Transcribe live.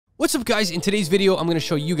What's up, guys? In today's video, I'm going to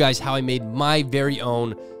show you guys how I made my very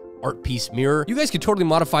own art piece mirror. You guys can totally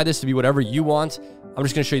modify this to be whatever you want. I'm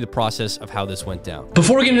just going to show you the process of how this went down.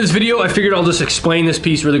 Before we get into this video, I figured I'll just explain this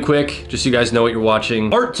piece really quick, just so you guys know what you're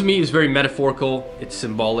watching. Art to me is very metaphorical. It's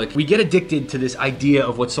symbolic. We get addicted to this idea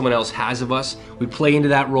of what someone else has of us. We play into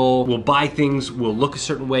that role. We'll buy things. We'll look a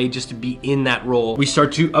certain way just to be in that role. We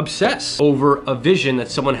start to obsess over a vision that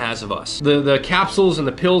someone has of us. The capsules and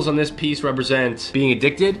the pills on this piece represent being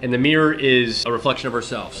addicted, and the mirror is a reflection of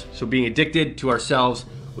ourselves. So being addicted to ourselves,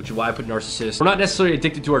 which is why I put narcissist. We're not necessarily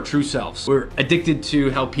addicted to our true selves. We're addicted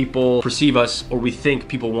to how people perceive us, or we think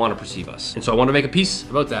people want to perceive us. And so I want to make a piece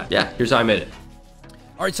about that. Yeah, here's how I made it.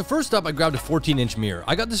 All right, so first up, I grabbed a 14-inch mirror.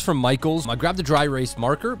 I got this from Michaels. I grabbed a dry erase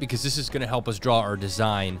marker because this is going to help us draw our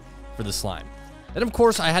design for the slime. Then, of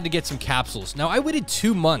course, I had to get some capsules. Now, I waited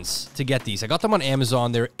 2 months to get these. I got them on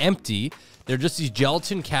Amazon. They're empty. They're just these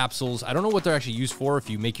gelatin capsules. I don't know what they're actually used for, if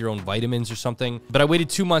you make your own vitamins or something, but I waited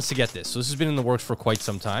 2 months to get this. So this has been in the works for quite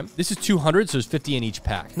some time. This is 200, so there's 50 in each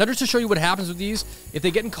pack. Now, just to show you what happens with these, if they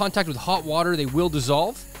get in contact with hot water, they will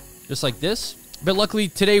dissolve, just like this. But luckily,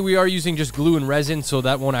 today we are using just glue and resin, so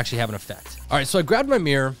that won't actually have an effect. All right, so I grabbed my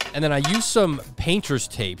mirror, and then I used some painter's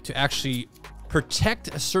tape to actually protect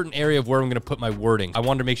a certain area of where I'm going to put my wording. I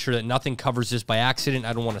wanted to make sure that nothing covers this by accident.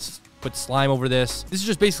 I don't want to put slime over this. This is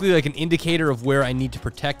just basically like an indicator of where I need to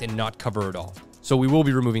protect and not cover it all. So we will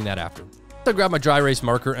be removing that after. I grabbed my dry erase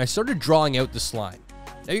marker and I started drawing out the slime.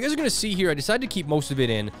 Now you guys are going to see here, I decided to keep most of it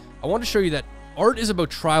in. I want to show you that art is about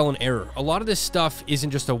trial and error. A lot of this stuff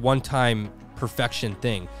isn't just a one-time perfection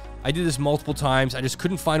thing. I did this multiple times. I just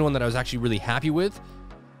couldn't find one that I was actually really happy with.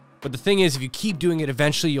 But the thing is, if you keep doing it,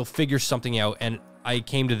 eventually you'll figure something out. And I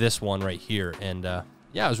came to this one right here. And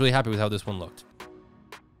yeah, I was really happy with how this one looked.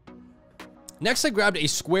 Next, I grabbed a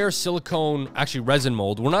square silicone, actually resin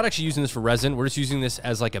mold. We're not actually using this for resin. We're just using this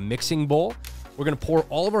as like a mixing bowl. We're going to pour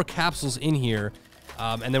all of our capsules in here.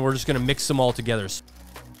 And then we're just going to mix them all together.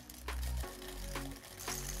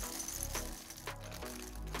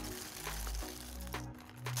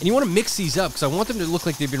 And you want to mix these up because I want them to look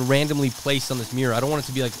like they've been randomly placed on this mirror. I don't want it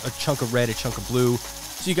to be like a chunk of red, a chunk of blue.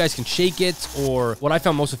 So you guys can shake it, or what I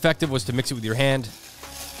found most effective was to mix it with your hand.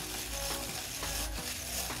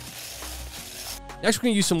 Next, we're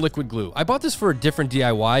going to use some liquid glue. I bought this for a different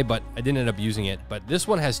DIY, but I didn't end up using it. But this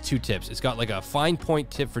one has 2 tips. It's got like a fine point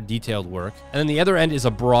tip for detailed work, and then the other end is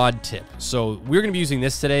a broad tip. So we're going to be using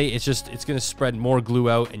this today. It's going to spread more glue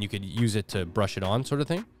out, and you could use it to brush it on, sort of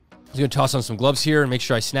thing. I'm going to toss on some gloves here and make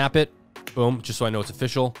sure I snap it. Boom, just so I know it's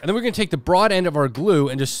official. And then we're going to take the broad end of our glue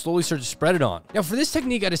and just slowly start to spread it on. Now, for this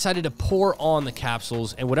technique, I decided to pour on the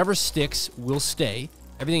capsules, and whatever sticks will stay.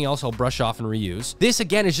 Everything else I'll brush off and reuse. This,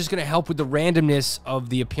 again, is just going to help with the randomness of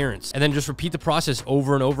the appearance. And then just repeat the process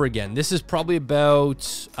over and over again. This is probably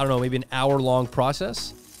about, I don't know, maybe an hour-long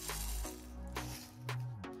process.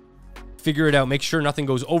 Figure it out. Make sure nothing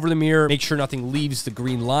goes over the mirror. Make sure nothing leaves the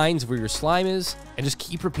green lines where your slime is. And just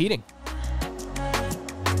keep repeating.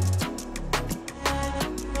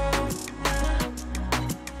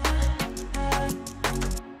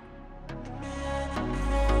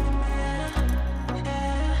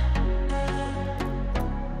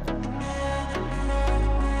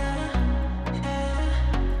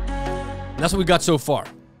 And that's what we got so far.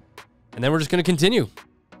 And then we're just going to continue.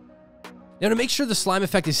 Now, to make sure the slime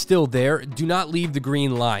effect is still there, do not leave the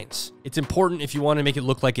green lines. It's important if you want to make it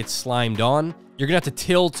look like it's slimed on. You're going to have to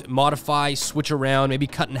tilt, modify, switch around, maybe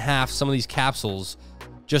cut in half some of these capsules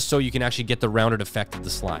just so you can actually get the rounded effect of the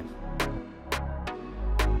slime.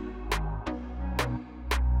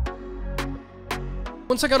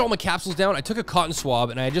 Once I got all my capsules down, I took a cotton swab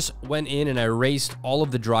and I just went in and I erased all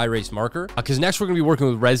of the dry erase marker because next we're going to be working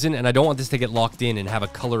with resin and I don't want this to get locked in and have a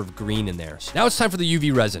color of green in there. So now it's time for the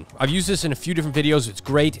UV resin. I've used this in a few different videos. It's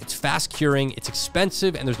great. It's fast curing. It's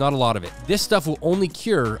expensive and there's not a lot of it. This stuff will only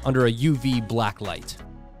cure under a UV black light.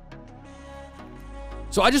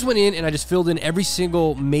 So I just went in and I just filled in every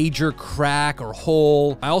single major crack or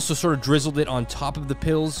hole. I also sort of drizzled it on top of the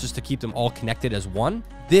pills just to keep them all connected as one.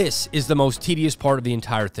 This is the most tedious part of the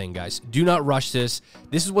entire thing, guys. Do not rush this.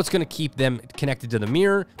 This is what's going to keep them connected to the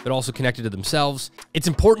mirror, but also connected to themselves. It's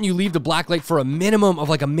important you leave the black light for a minimum of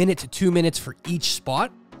like 1 minute to 2 minutes for each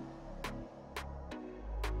spot.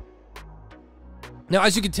 Now,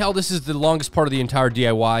 as you can tell, this is the longest part of the entire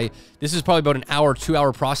DIY. This is probably about an hour,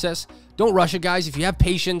 2-hour process. Don't rush it, guys. If you have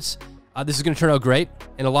patience, this is going to turn out great.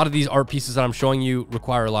 And a lot of these art pieces that I'm showing you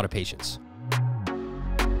require a lot of patience.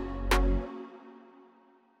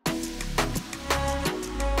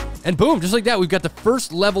 And boom, just like that, we've got the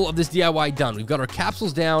first level of this DIY done. We've got our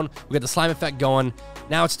capsules down. We've got the slime effect going.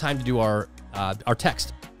 Now it's time to do our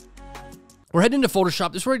text. We're heading into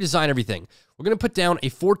Photoshop. This is where I design everything. We're going to put down a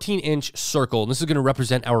 14-inch circle, and this is going to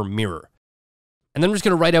represent our mirror. And then I'm just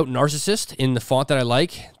going to write out Narcissist in the font that I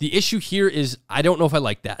like. The issue here is I don't know if I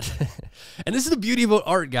like that. And this is the beauty about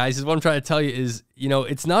art, guys, is what I'm trying to tell you is, you know,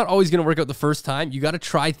 it's not always going to work out the first time. You got to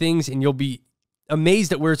try things, and you'll be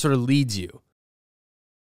amazed at where it sort of leads you.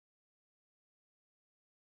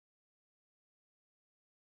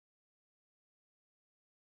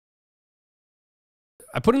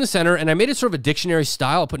 I put in the center, and I made it sort of a dictionary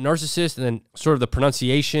style. I put narcissist, and then sort of the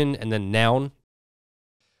pronunciation, and then noun.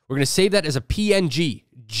 We're going to save that as a PNG.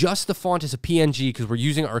 Just the font is a PNG because we're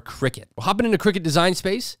using our Cricut. We're hopping into Cricut Design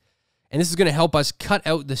Space, and this is going to help us cut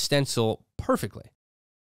out the stencil perfectly.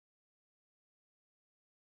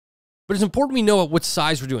 But it's important we know what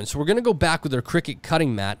size we're doing. So we're going to go back with our Cricut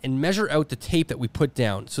cutting mat and measure out the tape that we put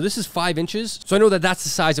down. So this is 5 inches. So I know that that's the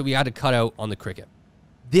size that we had to cut out on the Cricut.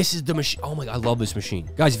 This is the machine. Oh my God, I love this machine.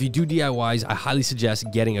 Guys, if you do DIYs, I highly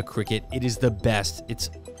suggest getting a Cricut. It is the best. It's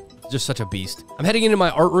just such a beast. I'm heading into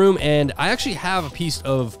my art room, and I actually have a piece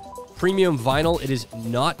of premium vinyl. It is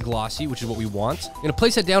not glossy, which is what we want. I'm gonna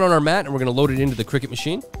place that down on our mat, and we're gonna load it into the Cricut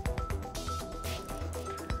machine.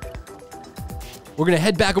 We're gonna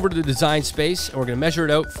head back over to the design space, and we're gonna measure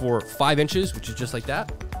it out for 5 inches, which is just like that.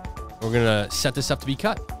 We're gonna set this up to be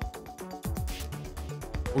cut.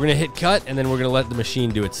 We're gonna hit cut, and then we're gonna let the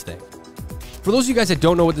machine do its thing. For those of you guys that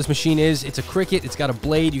don't know what this machine is, it's a Cricut. It's got a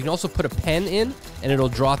blade. You can also put a pen in, and it'll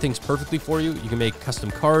draw things perfectly for you. You can make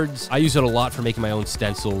custom cards. I use it a lot for making my own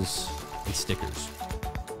stencils and stickers.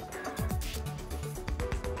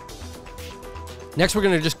 Next, we're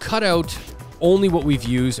going to just cut out only what we've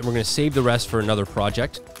used, and we're going to save the rest for another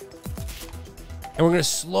project. And we're going to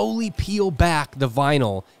slowly peel back the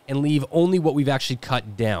vinyl and leave only what we've actually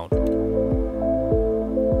cut down.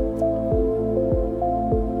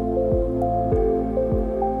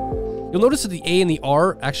 You'll notice that the A and the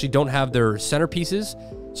R actually don't have their centerpieces,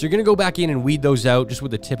 so you're going to go back in and weed those out just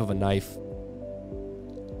with the tip of a knife.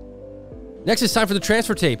 Next, it's time for the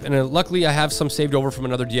transfer tape, and luckily I have some saved over from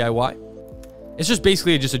another DIY. It's just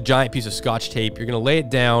basically just a giant piece of Scotch tape. You're going to lay it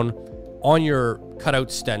down on your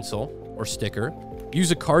cutout stencil or sticker.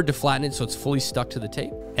 Use a card to flatten it so it's fully stuck to the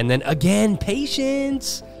tape. And then again,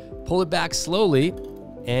 patience. Pull it back slowly,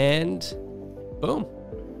 and boom.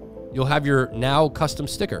 You'll have your now custom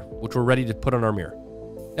sticker, which we're ready to put on our mirror.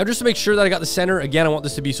 Now, just to make sure that I got the center, again, I want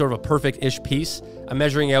this to be sort of a perfect-ish piece. I'm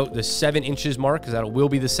measuring out the 7 inches mark, because that will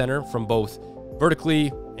be the center from both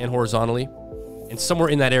vertically and horizontally. And somewhere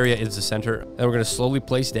in that area is the center. And we're going to slowly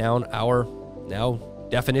place down our now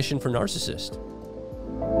definition for narcissist.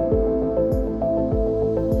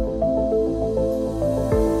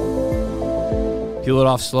 Peel it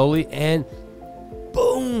off slowly, and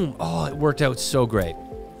boom! Oh, it worked out so great.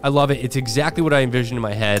 I love it. It's exactly what I envisioned in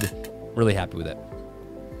my head. I'm really happy with it.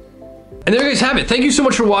 And there you guys have it. Thank you so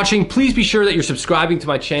much for watching. Please be sure that you're subscribing to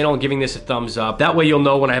my channel and giving this a thumbs up. That way you'll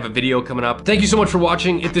know when I have a video coming up. Thank you so much for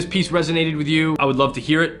watching. If this piece resonated with you, I would love to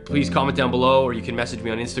hear it. Please comment down below, or you can message me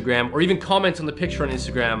on Instagram, or even comment on the picture on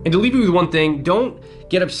Instagram. And to leave you with one thing, don't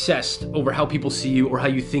get obsessed over how people see you or how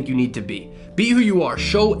you think you need to be. Be who you are.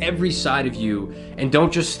 Show every side of you, and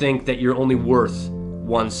don't just think that you're only worth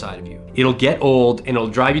one side of you. It'll get old, and it'll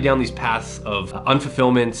drive you down these paths of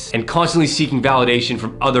unfulfillment and constantly seeking validation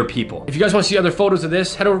from other people. If you guys want to see other photos of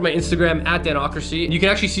this, head over to my Instagram @danocracy, and you can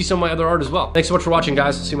actually see some of my other art as well. Thanks so much for watching,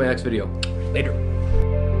 guys. I'll see you in my next video. Later.